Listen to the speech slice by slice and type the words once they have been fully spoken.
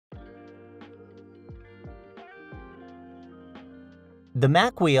The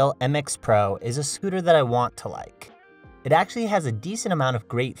Macwheel MX Pro is a scooter that I want to like. It actually has a decent amount of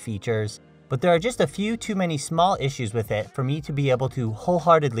great features, but there are just a few too many small issues with it for me to be able to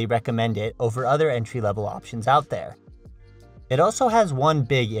wholeheartedly recommend it over other entry-level options out there. It also has one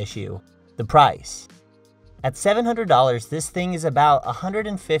big issue: the price. At $700, this thing is about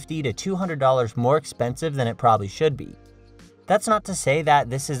 $150 to $200 more expensive than it probably should be. That's not to say that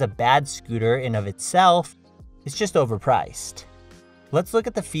this is a bad scooter in of itself, it's just overpriced. Let's look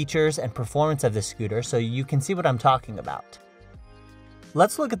at the features and performance of this scooter so you can see what I'm talking about.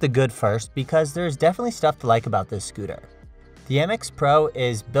 Let's look at the good first, because there's definitely stuff to like about this scooter. The MX Pro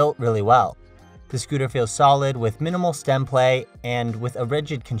is built really well. The scooter feels solid with minimal stem play and with a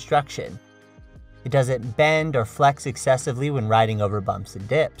rigid construction. It doesn't bend or flex excessively when riding over bumps and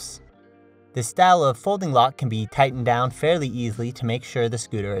dips. This style of folding lock can be tightened down fairly easily to make sure the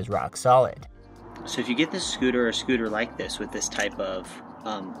scooter is rock solid. So if you get this scooter or a scooter like this with this type of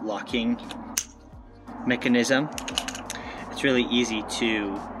locking mechanism, it's really easy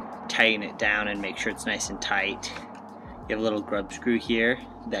to tighten it down and make sure it's nice and tight. You have a little grub screw here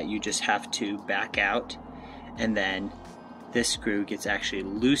that you just have to back out, and then this screw gets actually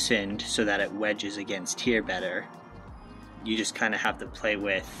loosened so that it wedges against here better. You just kind of have to play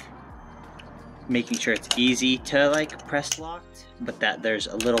with making sure it's easy to like press locked, but that there's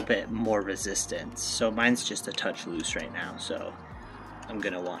a little bit more resistance. So mine's just a touch loose right now, so I'm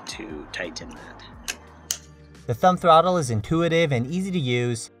gonna want to tighten that. The thumb throttle is intuitive and easy to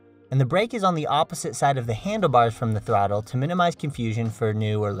use, and the brake is on the opposite side of the handlebars from the throttle to minimize confusion for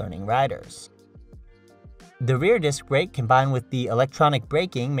new or learning riders. The rear disc brake combined with the electronic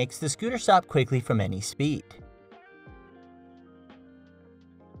braking makes the scooter stop quickly from any speed.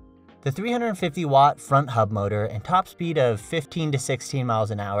 The 350 watt front hub motor and top speed of 15 to 16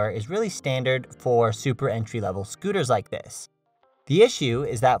 miles an hour is really standard for super entry-level scooters like this. The issue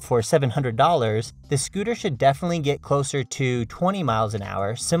is that for $700, this scooter should definitely get closer to 20 miles an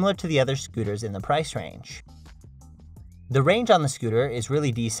hour, similar to the other scooters in the price range. The range on the scooter is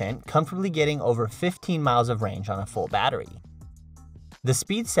really decent, comfortably getting over 15 miles of range on a full battery. The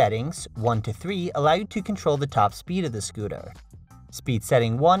speed settings, 1 to 3, allow you to control the top speed of the scooter. Speed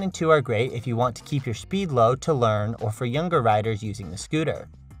setting 1 and 2 are great if you want to keep your speed low to learn or for younger riders using the scooter.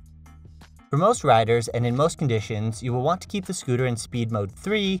 For most riders and in most conditions, you will want to keep the scooter in speed mode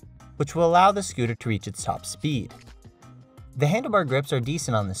 3, which will allow the scooter to reach its top speed. The handlebar grips are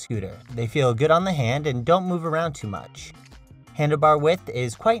decent on the scooter. They feel good on the hand and don't move around too much. Handlebar width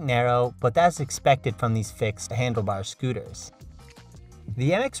is quite narrow, but that's expected from these fixed handlebar scooters.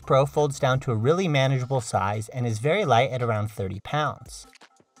 The MX Pro folds down to a really manageable size and is very light at around 30 pounds.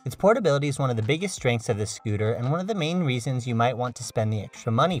 Its portability is one of the biggest strengths of this scooter and one of the main reasons you might want to spend the extra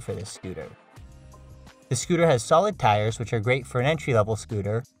money for this scooter. The scooter has solid tires, which are great for an entry-level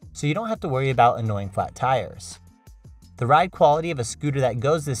scooter, so you don't have to worry about annoying flat tires. The ride quality of a scooter that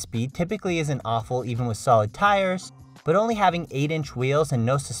goes this speed typically isn't awful even with solid tires, but only having 8-inch wheels and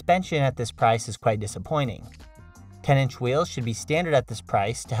no suspension at this price is quite disappointing. 10-inch wheels should be standard at this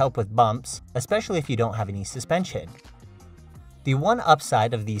price to help with bumps, especially if you don't have any suspension. The one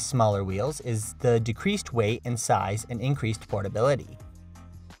upside of these smaller wheels is the decreased weight and size and increased portability.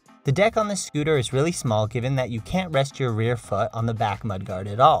 The deck on this scooter is really small given that you can't rest your rear foot on the back mudguard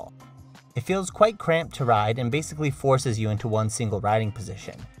at all. It feels quite cramped to ride and basically forces you into one single riding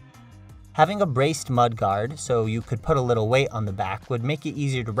position. Having a braced mudguard so you could put a little weight on the back would make it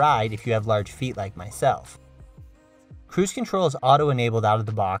easier to ride if you have large feet like myself. Cruise control is auto-enabled out of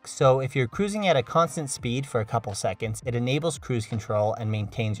the box, so if you're cruising at a constant speed for a couple seconds, it enables cruise control and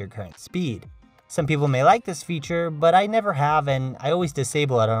maintains your current speed. Some people may like this feature, but I never have, and I always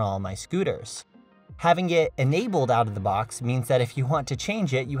disable it on all my scooters. Having it enabled out of the box means that if you want to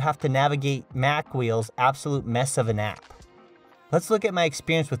change it, you have to navigate Macwheel's absolute mess of an app. Let's look at my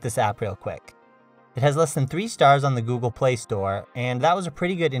experience with this app real quick. It has less than 3 stars on the Google Play Store, and that was a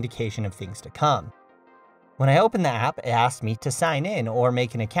pretty good indication of things to come. When I opened the app, it asked me to sign in or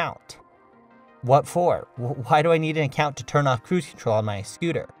make an account. What for? Why do I need an account to turn off cruise control on my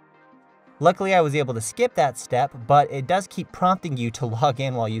scooter? Luckily, I was able to skip that step, but it does keep prompting you to log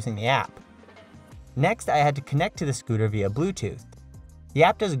in while using the app. Next, I had to connect to the scooter via Bluetooth. The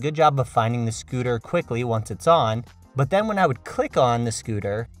app does a good job of finding the scooter quickly once it's on, but then when I would click on the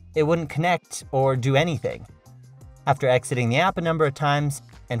scooter, it wouldn't connect or do anything. After exiting the app a number of times,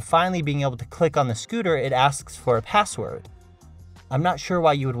 and finally being able to click on the scooter, it asks for a password. I'm not sure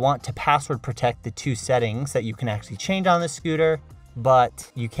why you would want to password protect the 2 settings that you can actually change on the scooter, but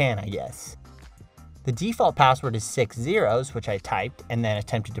you can, I guess. The default password is 6 zeros, which I typed and then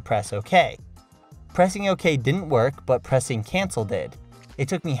attempted to press OK. Pressing OK didn't work, but pressing cancel did. It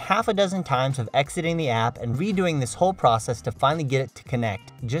took me half a dozen times of exiting the app and redoing this whole process to finally get it to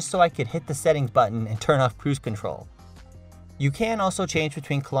connect, just so I could hit the settings button and turn off cruise control. You can also change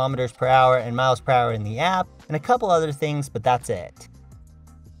between kilometers per hour and miles per hour in the app, and a couple other things, but that's it.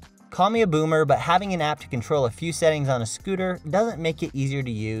 Call me a boomer, but having an app to control a few settings on a scooter doesn't make it easier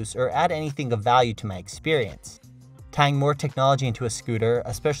to use or add anything of value to my experience. Tying more technology into a scooter,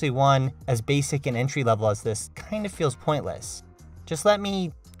 especially one as basic and entry level as this, kind of feels pointless. Just let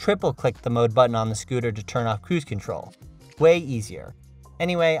me triple click the mode button on the scooter to turn off cruise control. Way easier.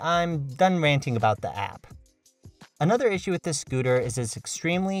 Anyway, I'm done ranting about the app. Another issue with this scooter is its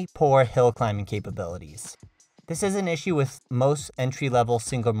extremely poor hill climbing capabilities. This is an issue with most entry-level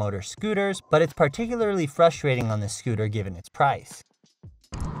single-motor scooters, but it's particularly frustrating on this scooter given its price.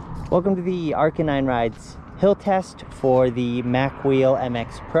 Welcome to the Arcanine Rides hill test for the Macwheel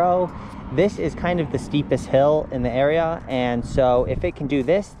MX Pro. This is kind of the steepest hill in the area, and so if it can do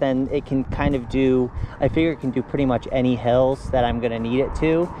this, then it can kind of do, I figure it can do pretty much any hills that I'm gonna need it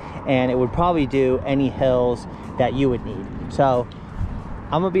to, and it would probably do any hills that you would need. So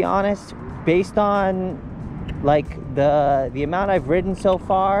I'm gonna be honest, based on like the amount I've ridden so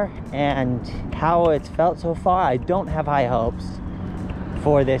far and how it's felt so far, I don't have high hopes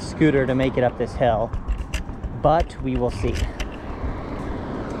for this scooter to make it up this hill, but we will see.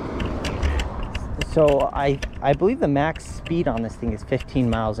 So I believe the max speed on this thing is 15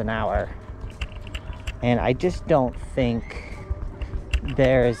 miles an hour, and I just don't think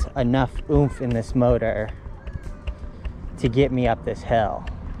there's enough oomph in this motor to get me up this hill.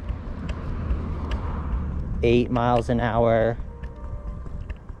 8 miles an hour,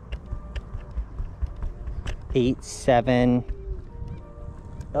 8, 7.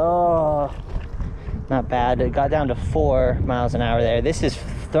 Oh, not bad. It got down to 4 miles an hour there. This is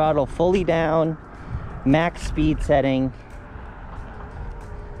throttle fully down, max speed setting,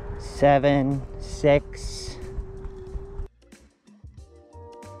 7, 6.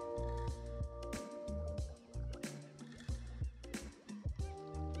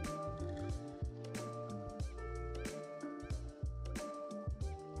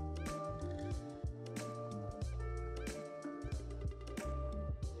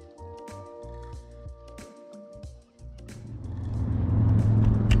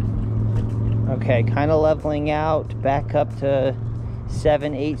 Okay, kind of leveling out, back up to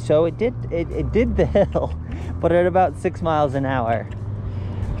 7, 8. So it did the hill, but at about 6 miles an hour.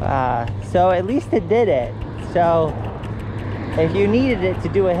 So at least it did it. So if you needed it to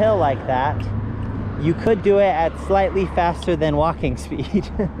do a hill like that, you could do it at slightly faster than walking speed.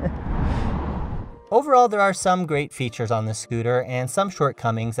 Overall, there are some great features on this scooter and some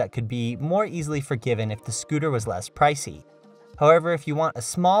shortcomings that could be more easily forgiven if the scooter was less pricey. However, if you want a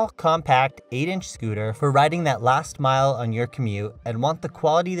small, compact 8-inch scooter for riding that last mile on your commute and want the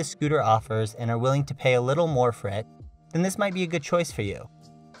quality the scooter offers and are willing to pay a little more for it, then this might be a good choice for you.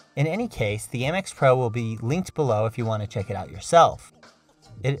 In any case, the MX Pro will be linked below if you want to check it out yourself.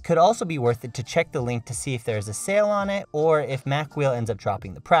 It could also be worth it to check the link to see if there's a sale on it or if Macwheel ends up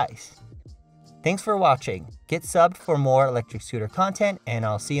dropping the price. Thanks for watching. Get subbed for more electric scooter content, and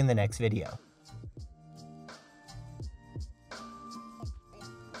I'll see you in the next video.